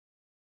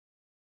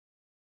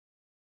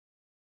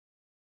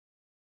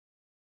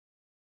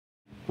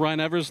Ryan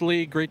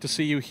Eversley, great to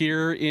see you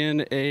here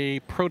in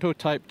a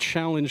prototype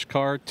challenge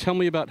car. Tell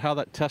me about how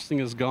that testing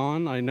has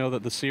gone. I know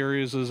that the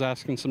series is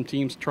asking some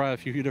teams to try a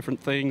few different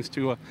things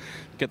to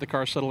get the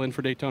car settled in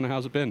for Daytona.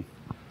 How's it been?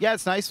 Yeah,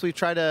 it's nice. We've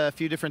tried a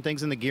few different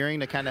things in the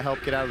gearing to kind of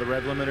help get out of the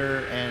rev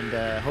limiter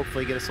and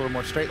hopefully get us a little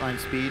more straight line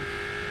speed.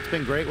 It's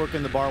been great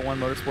working the Bar 1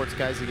 Motorsports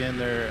guys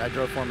again. I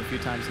drove for them a few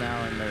times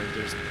now, and they're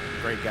just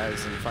great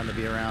guys and fun to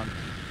be around.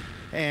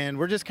 And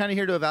we're just kind of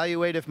here to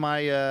evaluate if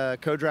my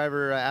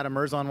co-driver, Adam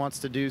Merzon, wants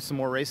to do some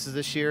more races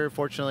this year.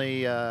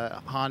 Fortunately,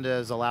 Honda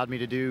has allowed me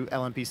to do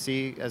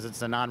LMPC as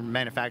it's a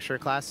non-manufacturer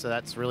class, so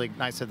that's really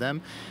nice of them.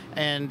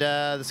 And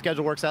the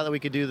schedule works out that we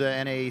could do the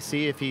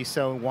NAAC if he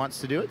so wants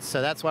to do it,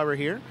 so that's why we're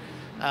here.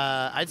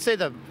 I'd say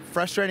the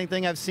frustrating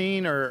thing I've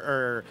seen,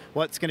 or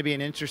what's going to be an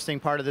interesting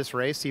part of this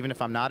race, even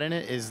if I'm not in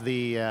it, is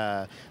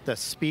the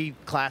speed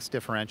class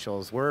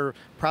differentials. We're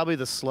probably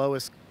the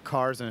slowest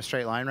cars in a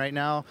straight line right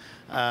now.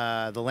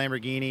 The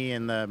Lamborghini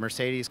and the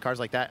Mercedes, cars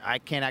like that, I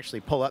can't actually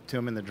pull up to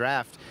them in the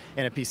draft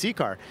in a PC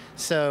car.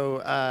 So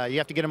you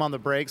have to get them on the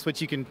brakes,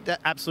 which you can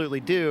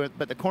absolutely do,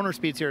 but the corner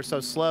speeds here are so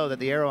slow that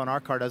the aero in our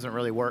car doesn't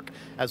really work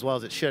as well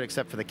as it should,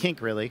 except for the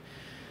kink, really.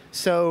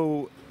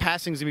 So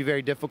passing is going to be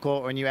very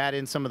difficult when you add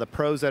in some of the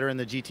pros that are in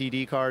the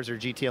GTD cars or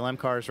GTLM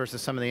cars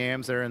versus some of the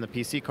AMs that are in the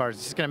PC cars.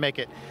 It's just going to make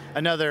it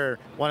another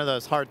one of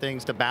those hard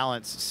things to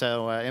balance.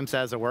 So IMSA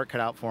has their work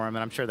cut out for them,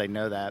 and I'm sure they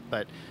know that.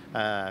 But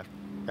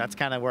that's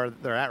kind of where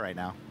they're at right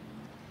now.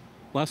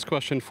 Last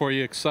question for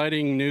you.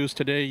 Exciting news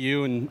today.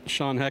 You and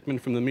Sean Heckman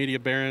from the Media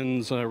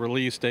Barons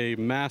released a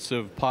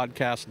massive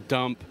podcast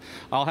dump.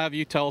 I'll have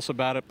you tell us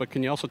about it, but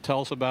can you also tell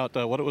us about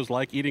what it was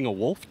like eating a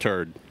wolf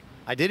turd?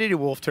 I did eat a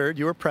wolf turd.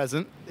 You were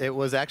present. It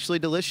was actually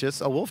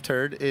delicious. A wolf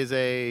turd is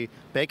a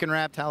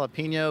bacon-wrapped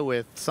jalapeno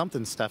with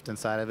something stuffed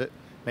inside of it.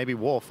 Maybe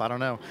wolf, I don't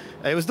know.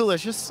 It was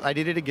delicious. I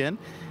did it again.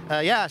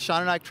 Yeah,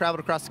 Sean and I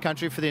traveled across the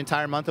country for the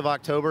entire month of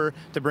October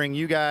to bring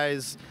you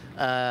guys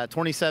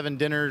 27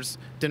 dinners.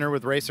 Dinner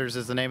with Racers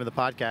is the name of the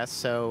podcast.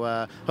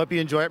 So hope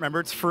you enjoy it. Remember,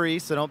 it's free,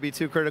 so don't be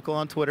too critical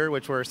on Twitter,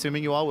 which we're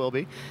assuming you all will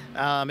be.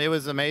 It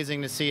was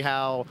amazing to see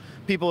how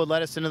people would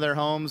let us into their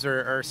homes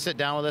or sit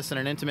down with us in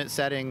an intimate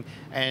setting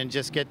and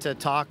just get to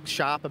talk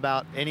shop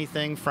about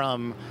anything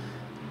from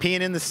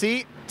peeing in the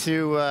seat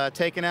to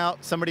taking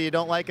out somebody you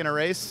don't like in a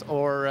race,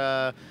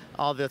 or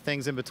all the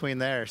things in between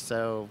there.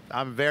 So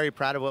I'm very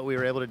proud of what we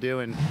were able to do,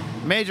 and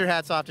major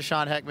hats off to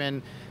Sean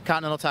Heckman,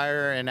 Continental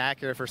Tire, and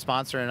Acura for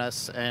sponsoring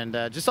us, and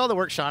just all the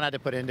work Sean had to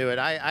put into it.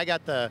 I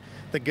got the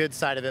good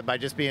side of it by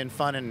just being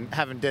fun and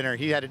having dinner.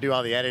 He had to do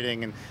all the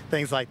editing and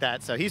things like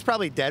that. So he's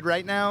probably dead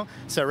right now.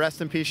 So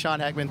rest in peace, Sean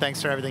Heckman.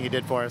 Thanks for everything you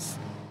did for us.